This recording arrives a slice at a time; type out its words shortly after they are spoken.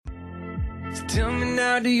So tell me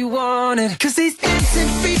now, do you want it? 'Cause these dancing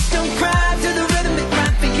feet don't cry to the rhythm they cry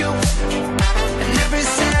for you. And every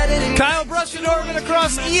Saturday Kyle Brush-Norman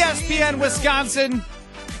across ESPN Wisconsin.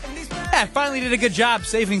 Yeah, finally did a good job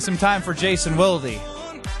saving some time for Jason Wilde.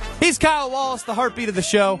 He's Kyle Wallace, the heartbeat of the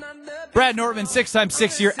show. Brad Nortman,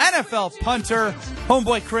 6x6-year NFL punter.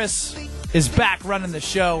 Homeboy Chris is back running the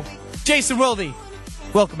show. Jason Wilde,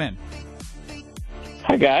 welcome in.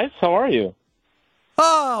 Hi, guys. How are you?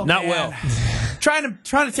 Oh, Not man. well. trying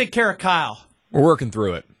to take care of Kyle. We're working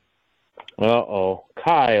through it. Uh-oh.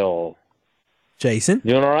 Kyle. Jason?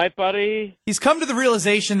 Doing all right, buddy? He's come to the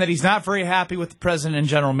realization that he's not very happy with the president and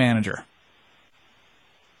general manager.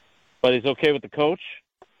 But he's okay with the coach?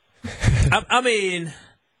 I mean,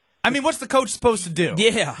 what's the coach supposed to do?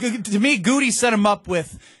 Yeah. To me, Goody set him up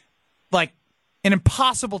with, like, an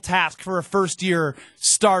impossible task for a first-year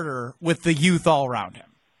starter with the youth all around him.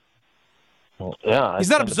 Well, yeah. He's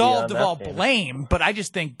not absolved of all blame, but I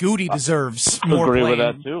just think Goody deserves I more agree blame. with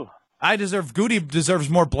that, too. Goody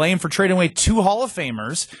deserves more blame for trading away 2 Hall of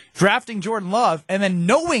Famers, drafting Jordan Love, and then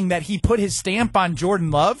knowing that he put his stamp on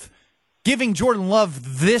Jordan Love, giving Jordan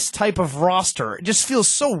Love this type of roster. It just feels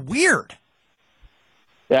so weird.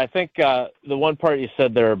 Yeah, I think the one part you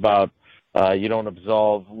said there about you don't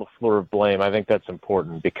absolve LaFleur of blame, I think that's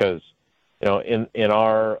important because, you know, in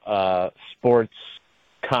our sports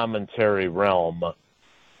commentary realm,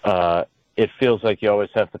 it feels like you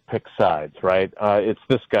always have to pick sides, right? It's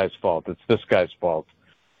this guy's fault. It's this guy's fault.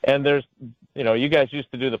 And there's, you know, you guys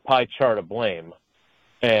used to do the pie chart of blame,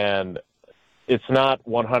 and it's not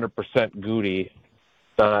 100% Goody.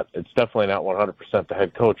 It's definitely not 100% the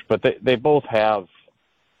head coach, but they both have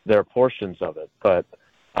their portions of it. But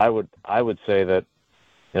I would say that,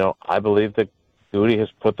 you know, I believe that Goody has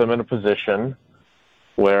put them in a position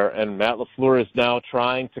where, and Matt LaFleur is now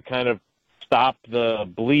trying to kind of stop the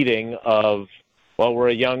bleeding of, well, we're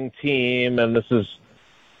a young team and this is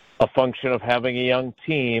a function of having a young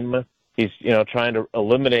team. He's, you know, trying to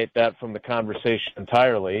eliminate that from the conversation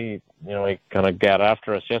entirely. You know, he kind of got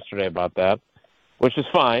after us yesterday about that, which is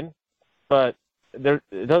fine. But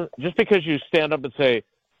it doesn't, just because you stand up and say,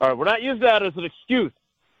 all right, we're not using that as an excuse,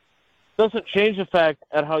 doesn't change the fact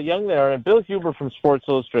at how young they are. And Bill Huber from Sports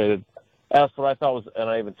Illustrated asked what I thought was, and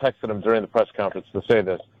I even texted him during the press conference to say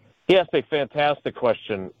this, he asked a fantastic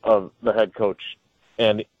question of the head coach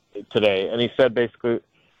today, and he said basically,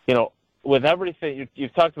 you know, with everything,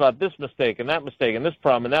 you've talked about this mistake and this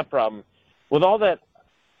problem and that problem. With all that,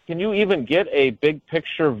 can you even get a big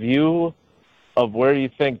picture view of where you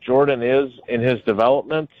think Jordan is in his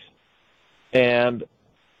development? And,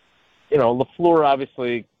 you know, LaFleur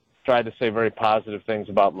obviously tried to say very positive things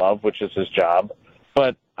about Love, which is his job.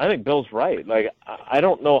 But I think Bill's right. Like, I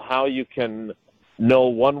don't know how you can know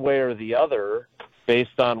one way or the other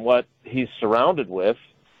based on what he's surrounded with,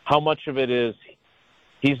 how much of it is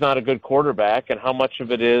he's not a good quarterback and how much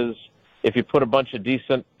of it is if you put a bunch of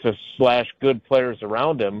decent to / good players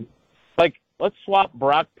around him. Like, let's swap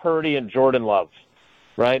Brock Purdy and Jordan Love.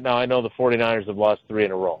 Right now, I know the 49ers have lost 3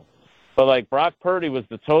 in a row. But, like, Brock Purdy was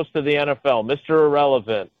the toast of the NFL, Mr.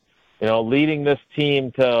 Irrelevant, you know, leading this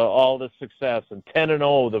team to all this success. And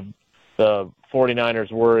 10-0 the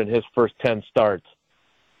 49ers were in his first 10 starts.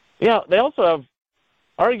 Yeah, they also have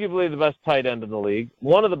arguably the best tight end in the league,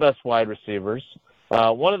 one of the best wide receivers,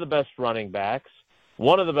 one of the best running backs,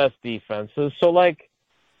 one of the best defenses. So, like,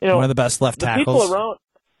 you know, one of the best left tackles. People around,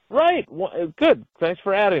 right? Good. Thanks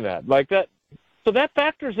for adding that. Like that. So that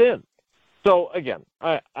factors in. So again,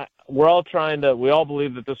 we all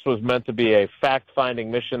believe that this was meant to be a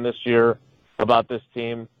fact-finding mission this year about this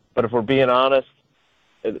team. But if we're being honest,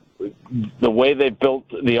 the way they built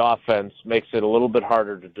the offense makes it a little bit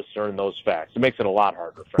harder to discern those facts. It makes it a lot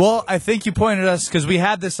harder. Well, I think you pointed us, because we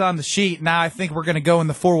had this on the sheet. Now I think we're going to go in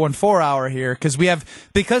the 414 hour here,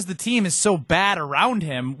 because the team is so bad around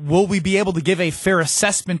him, will we be able to give a fair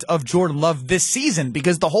assessment of Jordan Love this season?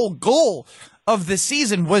 Because the whole goal of this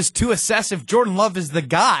season was to assess if Jordan Love is the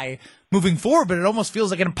guy moving forward, but it almost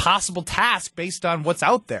feels like an impossible task based on what's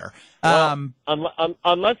out there. Well,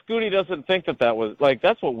 unless Goody doesn't think that was, like,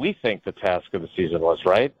 that's what we think the task of the season was,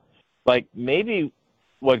 right? Like, maybe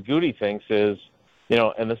what Goody thinks is, you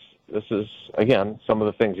know, and this is, again, some of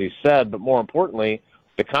the things he said, but more importantly,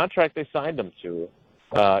 the contract they signed him to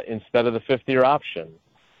instead of the 5th-year option.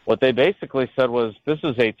 What they basically said was, this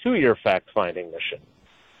is a 2-year fact-finding mission.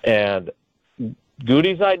 And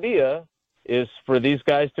Goody's idea is for these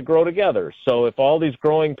guys to grow together. So if all these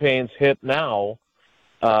growing pains hit now,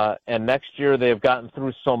 and next year they've gotten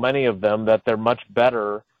through so many of them that they're much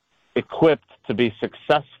better equipped to be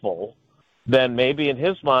successful, then maybe in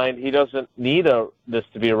his mind he doesn't need this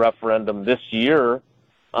to be a referendum this year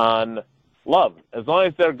on Love. As long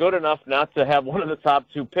as they're good enough not to have one of the top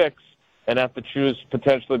 2 picks and have to choose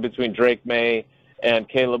potentially between Drake May and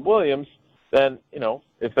Caleb Williams, then,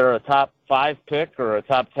 if they're a top 5 pick or a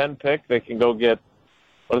top 10 pick, they can go get,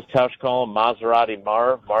 what does Tausch call him, Maserati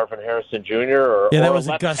Marvin Harrison Jr. That was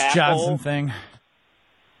a Gus Johnson thing.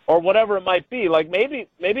 Or whatever it might be. Like maybe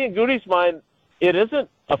in Goody's mind, it isn't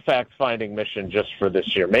a fact-finding mission just for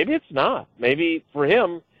this year. Maybe it's not. Maybe for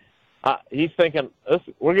him, he's thinking,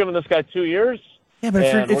 we're giving this guy 2 years. Yeah, but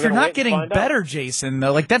if you're not getting better, Jason,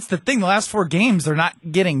 though, that's the thing. The last 4 games, they're not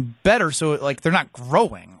getting better, so they're not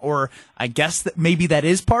growing. Or I guess that maybe that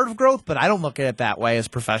is part of growth, but I don't look at it that way as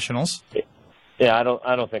professionals. Yeah, I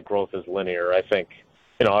don't think growth is linear. I think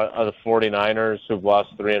are the 49ers who've lost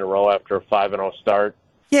 3 in a row after a 5-0 start.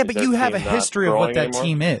 Yeah, but you have a history of what that anymore?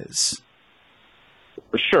 Team is.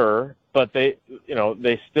 For sure, but they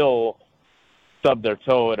still stubbed their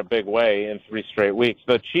toe in a big way in 3 straight weeks.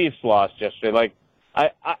 The Chiefs lost yesterday.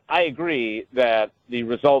 I agree that the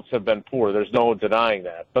results have been poor. There's no denying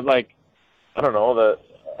that. But I don't know,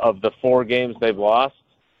 of the 4 games they've lost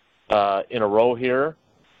in a row here,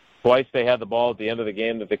 twice they had the ball at the end of the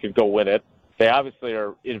game that they could go win it. They obviously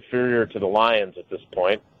are inferior to the Lions at this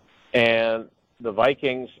point. And the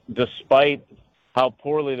Vikings, despite how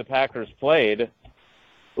poorly the Packers played, it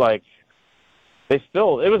was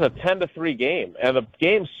a 10-3 game. And the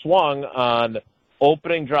game swung on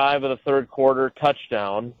opening drive of the third quarter,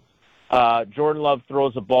 touchdown. Jordan Love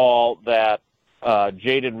throws a ball that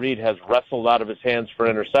Jaden Reed has wrestled out of his hands for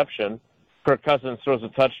interception. Kirk Cousins throws a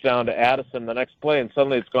touchdown to Addison the next play, and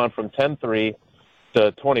suddenly it's gone from 10-3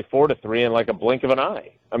 to 24-3 in a blink of an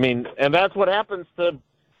eye. I mean, and that's what happens to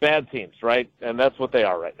bad teams, right? And that's what they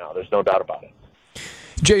are right now. There's no doubt about it.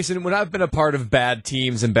 Jason, when I've been a part of bad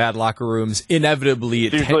teams and bad locker rooms, inevitably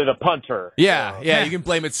it's usually the punter. Yeah, you can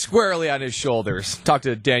blame it squarely on his shoulders. Talk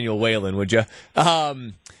to Daniel Whalen, would you?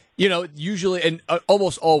 Usually and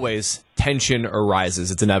almost always tension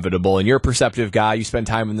arises. It's inevitable. And you're a perceptive guy. You spend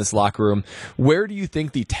time in this locker room. Where do you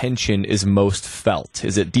think the tension is most felt?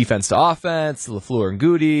 Is it defense to offense, LaFleur and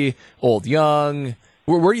Goody, old, young?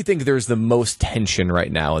 Where do you think there's the most tension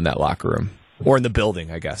right now in that locker room? Or in the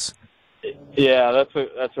building, I guess? Yeah,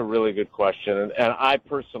 that's a really good question. And I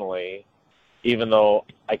personally, even though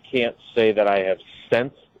I can't say that I have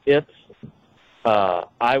sensed it,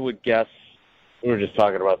 I would guess, we were just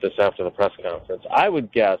talking about this after the press conference, I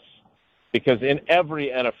would guess, because in every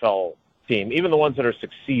NFL team, even the ones that are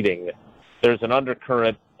succeeding, there's an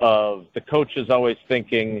undercurrent of the coaches always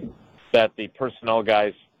thinking that the personnel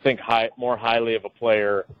guys think more highly of a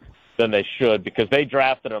player than they should because they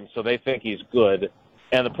drafted him, so they think he's good.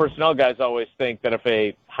 And the personnel guys always think that if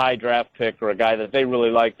a high draft pick or a guy that they really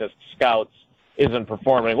like as scouts isn't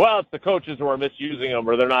performing, well, it's the coaches who are misusing him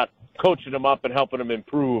or they're not coaching him up and helping him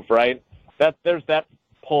improve, right? There's that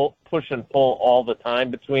push and pull all the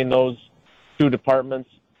time between those 2 departments.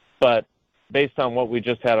 But based on what we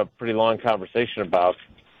just had a pretty long conversation about,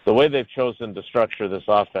 the way they've chosen to structure this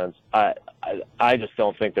offense, I just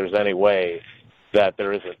don't think there's any way that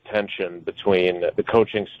there isn't tension between the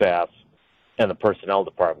coaching staff and the personnel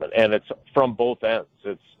department. And it's from both ends.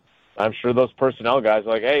 I'm sure those personnel guys are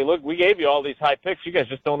like, hey, look, we gave you all these high picks. You guys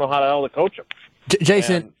just don't know how the hell to coach them.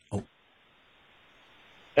 Jason.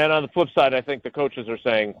 And on the flip side, I think the coaches are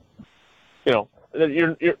saying,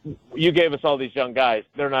 you gave us all these young guys.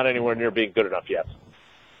 They're not anywhere near being good enough yet.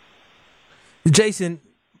 Jason,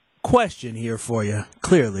 question here for you,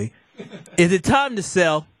 clearly. Is it time to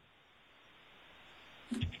sell?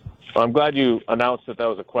 Well, I'm glad you announced that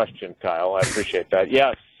was a question, Kyle. I appreciate that.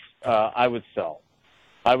 Yes, I would sell.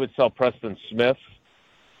 I would sell Preston Smith.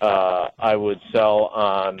 I would sell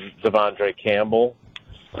on Devondre Campbell.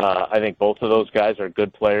 I think both of those guys are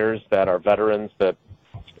good players that are veterans that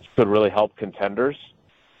could really help contenders.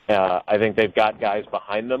 I think they've got guys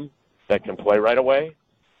behind them that can play right away.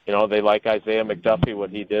 They like Isaiah McDuffie, what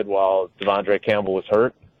he did while Devondre Campbell was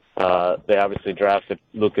hurt. They obviously drafted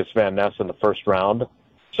Lucas Van Ness in the first round,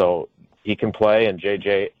 so he can play, and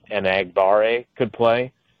J.J. Enagbare could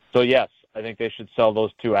play. So, yes, I think they should sell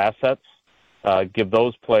those 2 assets. Give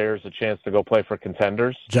those players a chance to go play for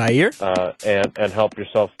contenders. Jair? And help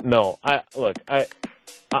yourself. No, I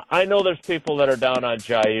know there's people that are down on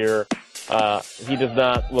Jair. He does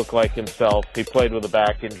not look like himself. He played with a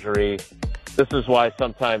back injury. This is why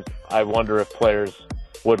sometimes I wonder if players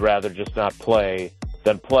would rather just not play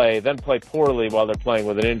than play poorly while they're playing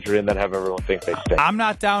with an injury and then have everyone think they stink. I'm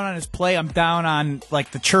not down on his play. I'm down on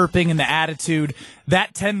the chirping and the attitude.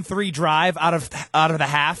 that 10-3 drive out of the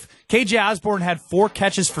half, KJ Osborne had 4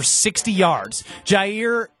 catches for 60 yards.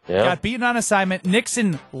 Jair got beaten on assignment.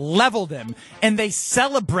 Nixon leveled him, and they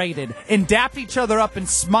celebrated and dapped each other up and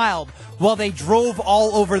smiled while they drove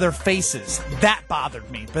all over their faces. That bothered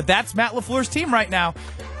me. But that's Matt LaFleur's team right now.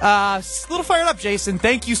 A little fired up, Jason.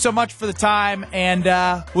 Thank you so much for the time, and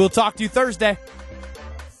we'll talk to you Thursday.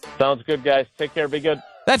 Sounds good, guys. Take care. Be good.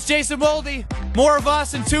 That's Jason Wilde. More of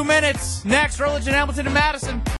us in 2 minutes. Next, Rutledge and Hamilton and Madison.